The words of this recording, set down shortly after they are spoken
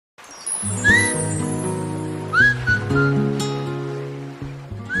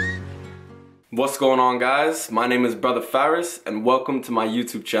What's going on, guys? My name is BrotherFaris and welcome to my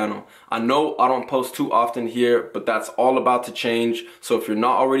YouTube channel. I know I don't post too often here, but that's all about to change. So if you're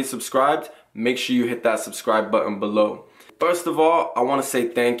not already subscribed, make sure you hit that subscribe button below. First of all, I want to say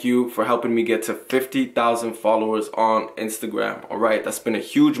thank you for helping me get to 50,000 followers on Instagram. Alright, that's been a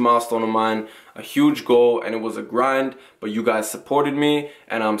huge milestone of mine, a huge goal, and it was a grind, but you guys supported me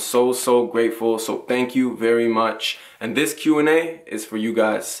and I'm so grateful. So thank you very much. And this Q&A is for you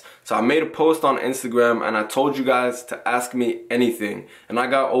guys. So I made a post on Instagram and I told you guys to ask me anything. And I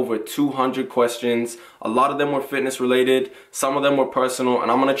got over 200 questions. A lot of them were fitness related, some of them were personal,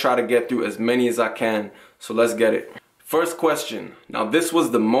 and I'm going to try to get through as many as I can. So let's get it. First question. Now this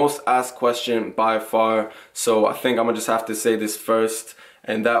was the most asked question by far, so I think I'm gonna just have to say this first,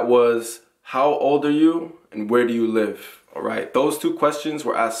 and that was, how old are you and where do you live? Alright, those two questions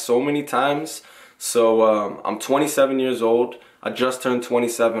were asked so many times. So I'm 27 years old. I just turned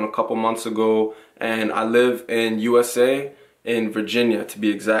 27 a couple months ago, and I live in USA, in Virginia to be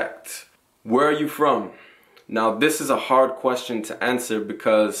exact. Where are you from? Now this is a hard question to answer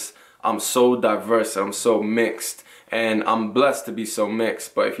because I'm so diverse, I'm so mixed. And I'm blessed to be so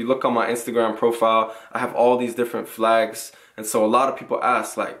mixed. But if you look on my Instagram profile, I have all these different flags. And so a lot of people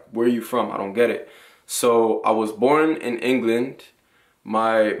ask, like, where are you from? I don't get it. So I was born in England.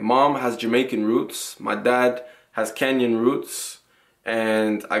 My mom has Jamaican roots. My dad has Kenyan roots.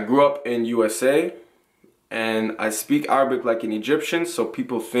 And I grew up in USA. And I speak Arabic like an Egyptian, so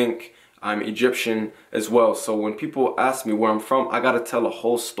people think I'm Egyptian as well. So when people ask me where I'm from, I gotta tell a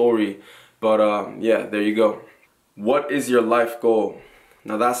whole story. But yeah, there you go. What is your life goal?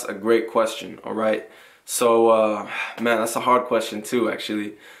 Now that's a great question, alright? So, man, that's a hard question too,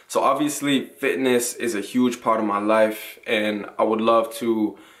 actually. So obviously, fitness is a huge part of my life, and I would love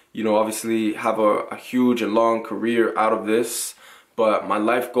to, you know, obviously have a huge and long career out of this. But my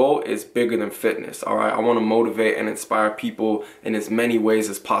life goal is bigger than fitness, alright? I want to motivate and inspire people in as many ways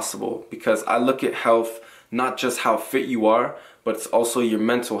as possible, because I look at health, not just how fit you are, but it's also your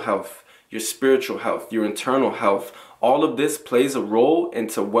mental health, your spiritual health, your internal health. All of this plays a role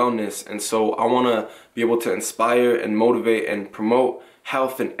into wellness, and so I want to be able to inspire and motivate and promote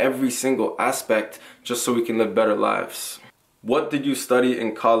health in every single aspect just so we can live better lives. What did you study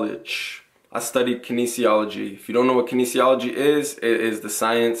in college? I studied kinesiology. If you don't know what kinesiology is, it is the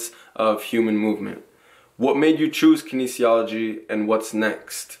science of human movement. What made you choose kinesiology and what's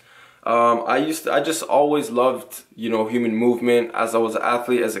next? I just always loved, you know, human movement. As I was an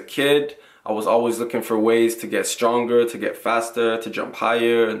athlete as a kid, I was always looking for ways to get stronger, to get faster, to jump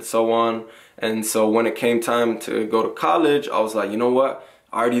higher, and so on. And so when it came time to go to college, I was like, you know what?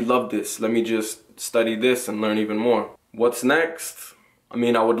 I already love this. Let me just study this and learn even more. What's next? I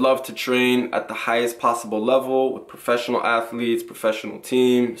mean, I would love to train at the highest possible level with professional athletes, professional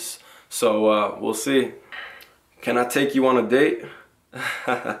teams. So we'll see. Can I take you on a date?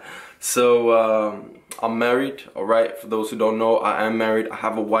 So I'm married, alright? For those who don't know, I am married. I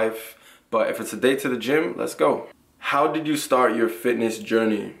have a wife. But if it's a date to the gym, let's go. How did you start your fitness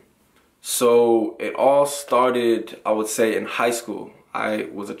journey? So it all started, I would say, in high school. I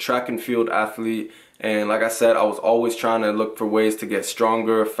was a track and field athlete, and like I said, I was always trying to look for ways to get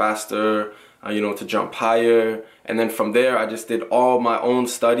stronger, faster, you know, to jump higher. And then from there, I just did all my own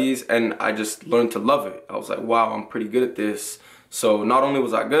studies and I just learned to love it. I was like, wow, I'm pretty good at this. So not only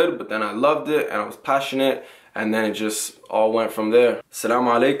was I good, but then I loved it and I was passionate, and then it just all went from there.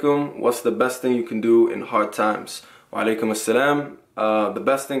 Assalamu alaikum. What's the best thing you can do in hard times? Wa alaikum assalam. The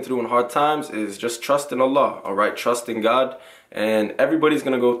best thing to do in hard times is just trust in Allah, alright? Trust in God. And everybody's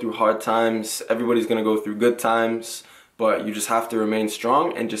gonna go through hard times. Everybody's gonna go through good times. But you just have to remain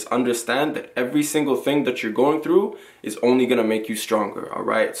strong and just understand that every single thing that you're going through is only going to make you stronger,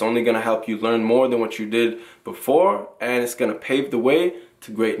 alright? It's only going to help you learn more than what you did before, and it's going to pave the way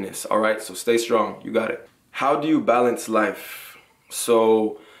to greatness, alright? So stay strong, you got it. How do you balance life?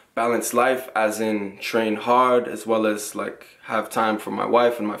 So balance life as in train hard, as well as like have time for my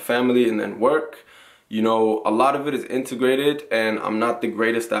wife and my family, and then work. You know, a lot of it is integrated, and I'm not the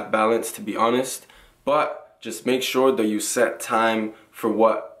greatest at balance, to be honest, but just make sure that you set time for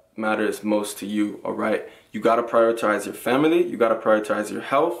what matters most to you, alright? You gotta prioritize your family, you gotta prioritize your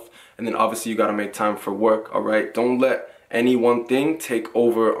health, and then obviously you gotta make time for work, alright? Don't let any one thing take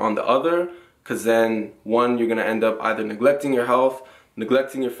over on the other, because then one, you're gonna end up either neglecting your health,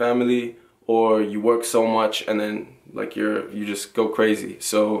 neglecting your family, or you work so much and then like you just go crazy.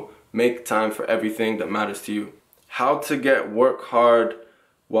 So make time for everything that matters to you. How to get work hard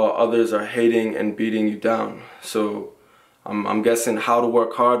while others are hating and beating you down. So I'm guessing how to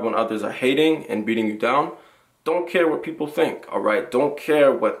work hard when others are hating and beating you down. Don't care what people think, all right? Don't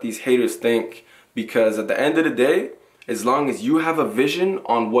care what these haters think, because at the end of the day, as long as you have a vision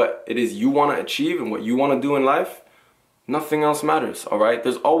on what it is you want to achieve and what you want to do in life, nothing else matters, all right?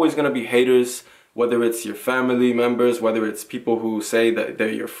 There's always going to be haters, whether it's your family members, whether it's people who say that they're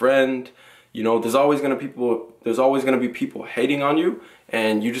your friend. You know, there's always going to be people hating on you,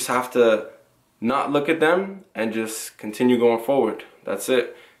 and you just have to not look at them and just continue going forward. That's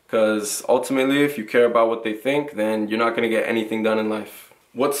it. Because ultimately, if you care about what they think, then you're not going to get anything done in life.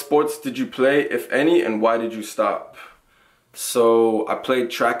 What sports did you play, if any, and why did you stop? So I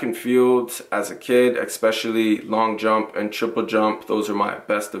played track and field as a kid, especially long jump and triple jump. Those are my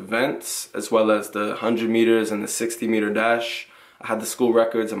best events, as well as the 100 meters and the 60-meter dash. I had the school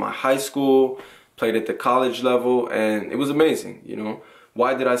records in my high school, played at the college level, and it was amazing, you know.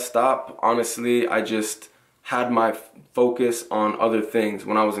 Why did I stop? Honestly, I just had my focus on other things.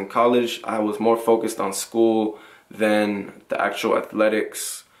 When I was in college, I was more focused on school than the actual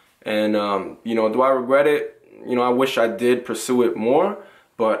athletics. And, you know, do I regret it? You know, I wish I did pursue it more,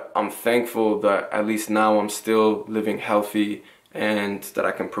 but I'm thankful that at least now I'm still living healthy and that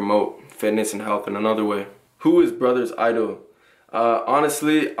I can promote fitness and health in another way. Who is Brother's idol?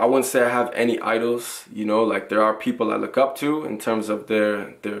 Honestly, I wouldn't say I have any idols, you know, like there are people I look up to in terms of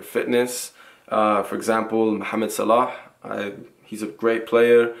their fitness. For example, Mohamed Salah, he's a great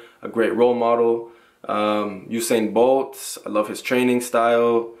player, a great role model. Usain Bolt, I love his training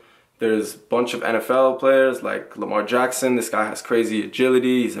style. There's a bunch of NFL players like Lamar Jackson. This guy has crazy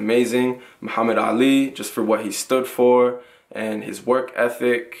agility. He's amazing. Muhammad Ali, just for what he stood for and his work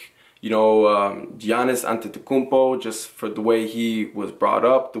ethic. You know, Giannis Antetokounmpo, just for the way he was brought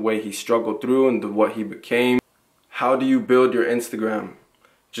up, the way he struggled through, and what he became. How do you build your Instagram?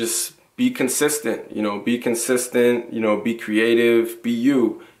 Just be consistent, you know, be consistent, you know, be creative, be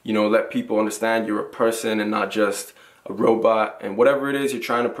you. You know, let people understand you're a person and not just a robot. And whatever it is you're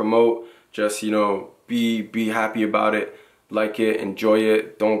trying to promote, just, you know, be happy about it, like it, enjoy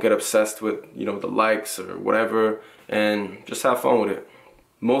it. Don't get obsessed with, you know, the likes or whatever, and just have fun with it.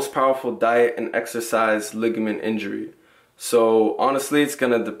 Most powerful diet and exercise ligament injury. So honestly, it's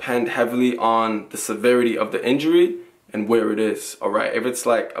gonna depend heavily on the severity of the injury and where it is, all right? If it's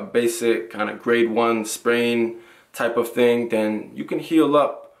like a basic kind of grade 1 sprain type of thing, then you can heal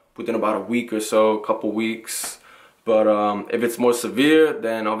up within about a week or so, a couple weeks. But if it's more severe,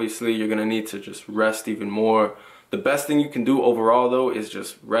 then obviously you're gonna need to just rest even more. The best thing you can do overall though is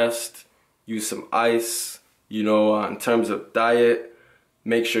just rest, use some ice, you know, in terms of diet.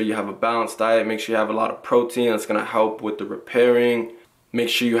 Make sure you have a balanced diet. Make sure you have a lot of protein. That's going to help with the repairing. Make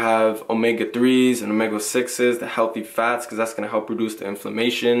sure you have omega-3s and omega-6s, the healthy fats, because that's going to help reduce the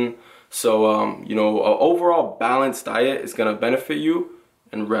inflammation. So, you know, an overall balanced diet is going to benefit you,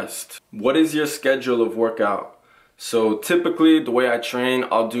 and rest. What is your schedule of workout? So typically the way I train,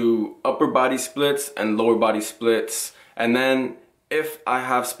 I'll do upper body splits and lower body splits. And then if I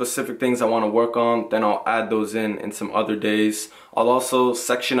have specific things I want to work on, then I'll add those in some other days. I'll also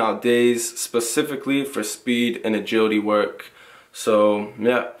section out days specifically for speed and agility work. So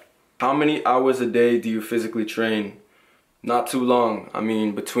yeah. How many hours a day do you physically train? Not too long. I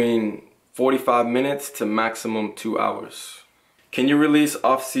mean, between 45 minutes to maximum 2 hours. Can you release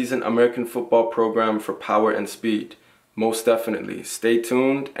off-season American football program for power and speed? Most definitely. Stay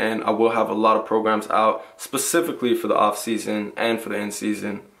tuned, and I will have a lot of programs out specifically for the off-season and for the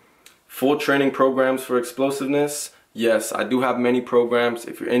in-season. Full training programs for explosiveness? Yes, I do have many programs.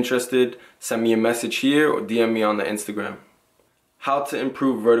 If you're interested, send me a message here or DM me on the Instagram. How to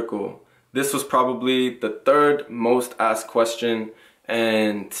improve vertical? This was probably the third most asked question,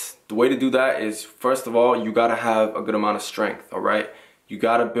 and the way to do that is, first of all, you gotta have a good amount of strength, alright? You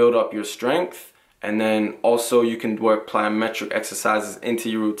gotta build up your strength. And then also you can work plyometric exercises into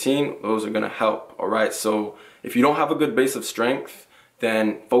your routine. Those are gonna help, all right? So if you don't have a good base of strength,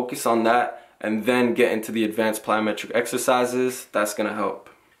 then focus on that and then get into the advanced plyometric exercises. That's gonna help.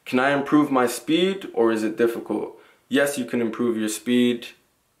 Can I improve my speed, or is it difficult? Yes, you can improve your speed.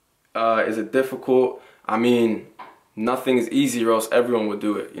 Is it difficult? I mean, nothing is easy or else everyone would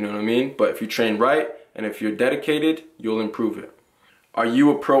do it, you know what I mean? But if you train right and if you're dedicated, you'll improve it. Are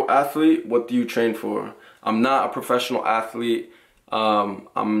you a pro athlete? What do you train for? I'm not a professional athlete.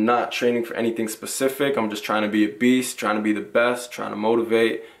 I'm not training for anything specific. I'm just trying to be a beast, trying to be the best, trying to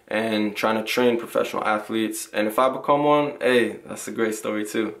motivate, and trying to train professional athletes. And if I become one, hey, that's a great story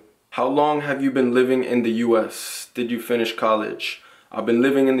too. How long have you been living in the US? Did you finish college? I've been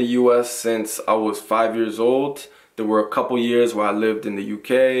living in the US since I was 5 years old. There were a couple years where I lived in the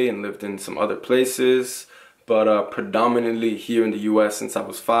UK and lived in some other places. but predominantly here in the US since I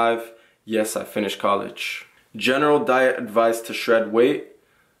was 5. Yes, I finished college. General diet advice to shred weight.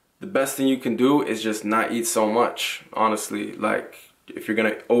 The best thing you can do is just not eat so much, honestly. Like, if you're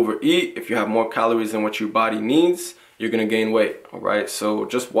gonna overeat, if you have more calories than what your body needs, you're gonna gain weight, all right? So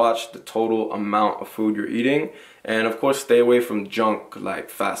just watch the total amount of food you're eating. And of course, stay away from junk like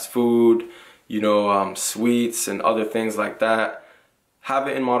fast food, sweets and other things like that. Have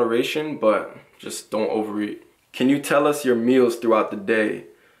it in moderation, but just don't overeat. Can you tell us your meals throughout the day?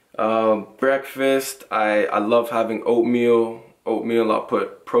 Breakfast, I love having oatmeal. I'll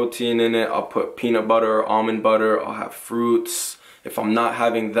put protein in it. I'll put peanut butter, almond butter. I'll have fruits. If I'm not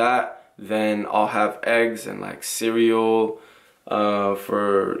having that, then I'll have eggs and like cereal.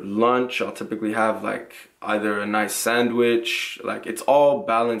 For lunch, I'll typically have like either a nice sandwich. Like, it's all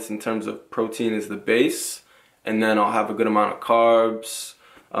balanced in terms of protein is the base, and then I'll have a good amount of carbs.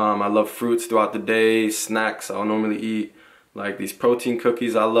 I love fruits throughout the day. Snacks, I'll normally eat like these protein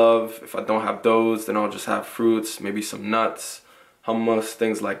cookies I love. If I don't have those, then I'll just have fruits, maybe some nuts, hummus,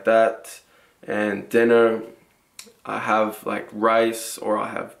 things like that. And dinner, I have like rice, or I'll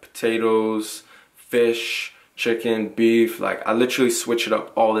have potatoes, fish, chicken, beef. Like, I literally switch it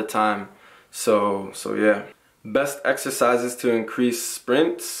up all the time. So yeah. Best exercises to increase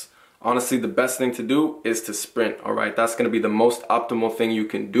sprints. Honestly, the best thing to do is to sprint, all right? That's gonna be the most optimal thing you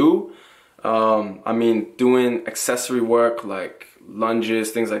can do. I mean, doing accessory work like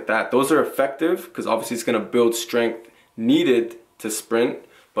lunges, things like that, those are effective because obviously it's gonna build strength needed to sprint,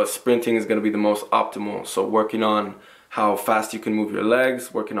 but sprinting is gonna be the most optimal. So working on how fast you can move your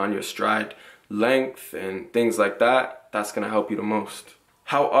legs, working on your stride length and things like that, that's gonna help you the most.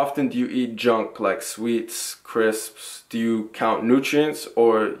 How often do you eat junk like sweets, crisps? Do you count nutrients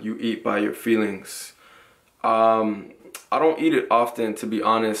or you eat by your feelings? I don't eat it often, to be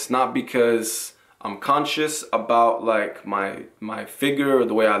honest, not because I'm conscious about like my figure or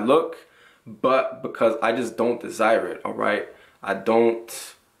the way I look, but because I just don't desire it, all right? I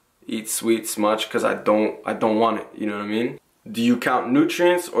don't eat sweets much because I don't want it, you know what I mean? Do you count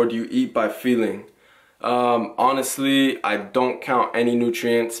nutrients or do you eat by feeling? Honestly, I don't count any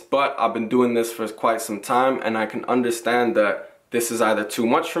nutrients, but I've been doing this for quite some time and I can understand that this is either too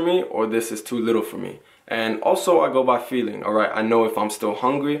much for me or this is too little for me. And also I go by feeling, all right? I know if I'm still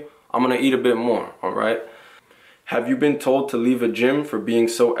hungry, I'm gonna eat a bit more, all right? Have you been told to leave a gym for being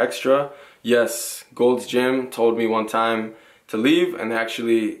so extra? Yes, Gold's Gym told me one time to leave and they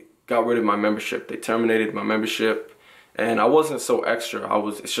actually got rid of my membership. They terminated my membership and I wasn't so extra.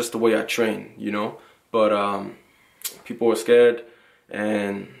 It's just the way I train, you know? But people were scared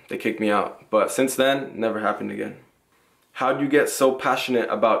and they kicked me out. But since then, never happened again. How do you get so passionate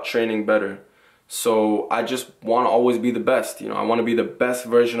about training better? So I just want to always be the best. I want to be the best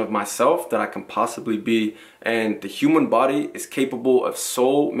version of myself that I can possibly be. And the human body is capable of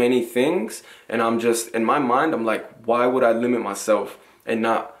so many things. And I'm just, in my mind, I'm like, why would I limit myself and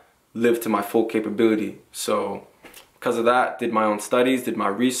not live to my full capability? So because of that, did my own studies, did my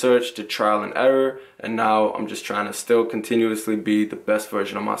research, did trial and error, and now I'm just trying to still continuously be the best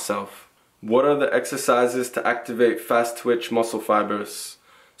version of myself. What are the exercises to activate fast twitch muscle fibers?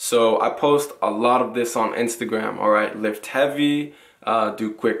 So I post a lot of this on Instagram, all right? Lift heavy,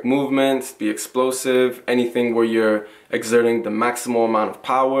 do quick movements, be explosive, anything where you're exerting the maximal amount of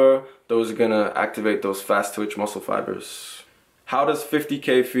power, those are gonna activate those fast twitch muscle fibers. How does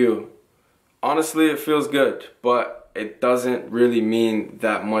 50K feel? Honestly, it feels good, but it doesn't really mean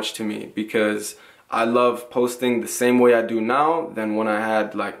that much to me because I love posting the same way I do now than when I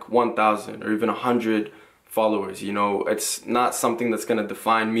had like 1,000 or even 100 followers. It's not something that's gonna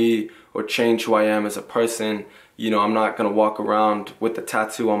define me or change who I am as a person. I'm not gonna walk around with a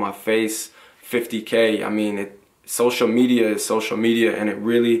tattoo on my face, 50K. I mean, social media is social media and it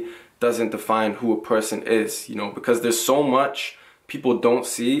really doesn't define who a person is, because there's so much people don't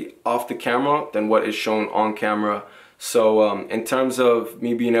see off the camera than what is shown on camera. So in terms of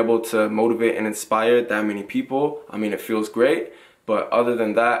me being able to motivate and inspire that many people, I mean, it feels great. But other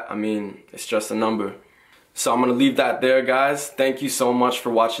than that, I mean, it's just a number. So I'm gonna leave that there, guys. Thank you so much for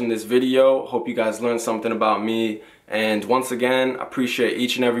watching this video. Hope you guys learned something about me. And once again, I appreciate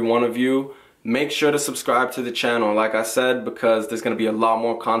each and every one of you. Make sure to subscribe to the channel, like I said, because there's gonna be a lot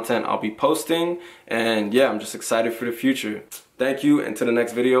more content I'll be posting. And yeah, I'm just excited for the future. Thank you, and to the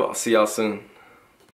next video, I'll see y'all soon.